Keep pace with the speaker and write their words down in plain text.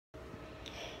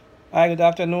Hi, good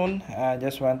afternoon. I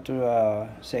just want to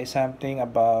say something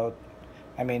about,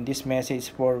 this message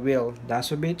for Will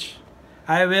Dasovich.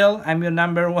 Hi, Will. I'm your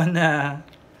number one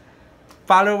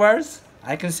followers,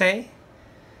 I can say.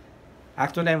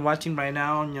 Actually, I'm watching right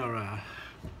now on your.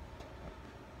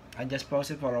 I just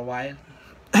posted for a while,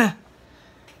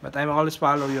 but I'm always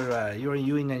follow your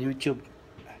you in YouTube.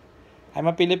 I'm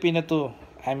a Filipino too.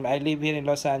 I live here in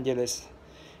Los Angeles,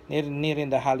 near in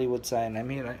the Hollywood sign. I'm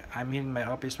here in my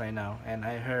office right now, and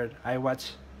I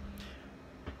watched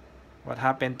what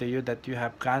happened to you that you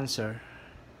have cancer.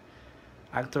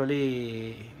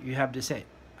 Actually, you have the same.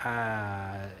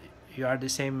 Uh, you are the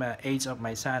same age of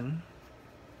my son,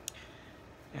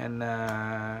 and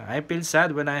I feel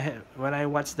sad when I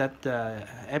watch that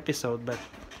episode. But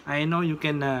I know you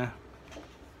can.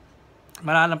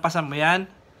 Malalampasan mo yan.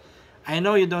 I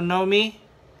know you don't know me,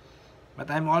 but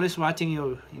I'm always watching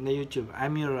you in the YouTube.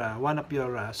 I'm your one of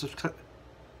your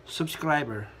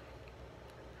subscriber.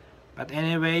 But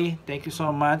anyway, thank you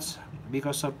so much.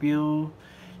 Because of you,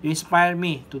 you inspire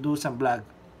me to do some blog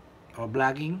or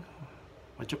blogging,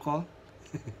 what you call.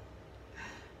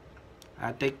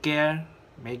 Take care.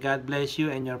 May God bless you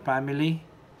and your family.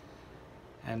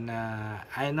 And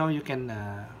I know you can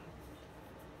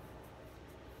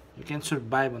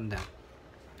survive on that.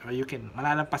 Or you can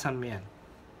malalampasan mo yan.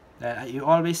 You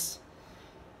always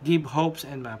give hopes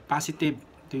and positive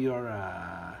to your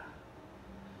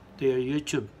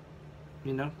YouTube.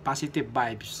 Positive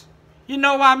vibes. You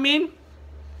know what I mean?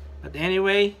 But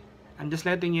anyway, I'm just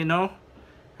letting you know.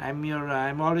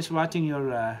 I'm always watching your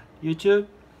YouTube.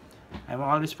 I'm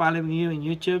always following you in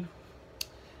YouTube.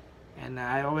 And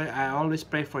I always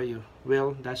pray for you,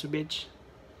 Will Dasovich.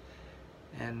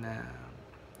 And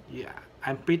yeah,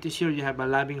 I'm pretty sure you have a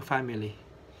loving family.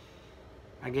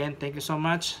 Again, thank you so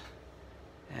much.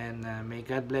 And may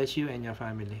God bless you and your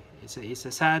family. It's a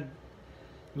sad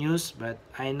news, but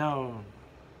I know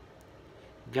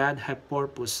God have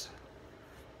purpose.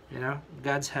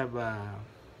 God's have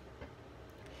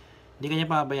hindi kanya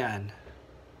pabayaan.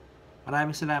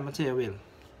 Maraming salamat sa iyo, Will.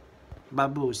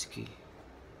 Babuski.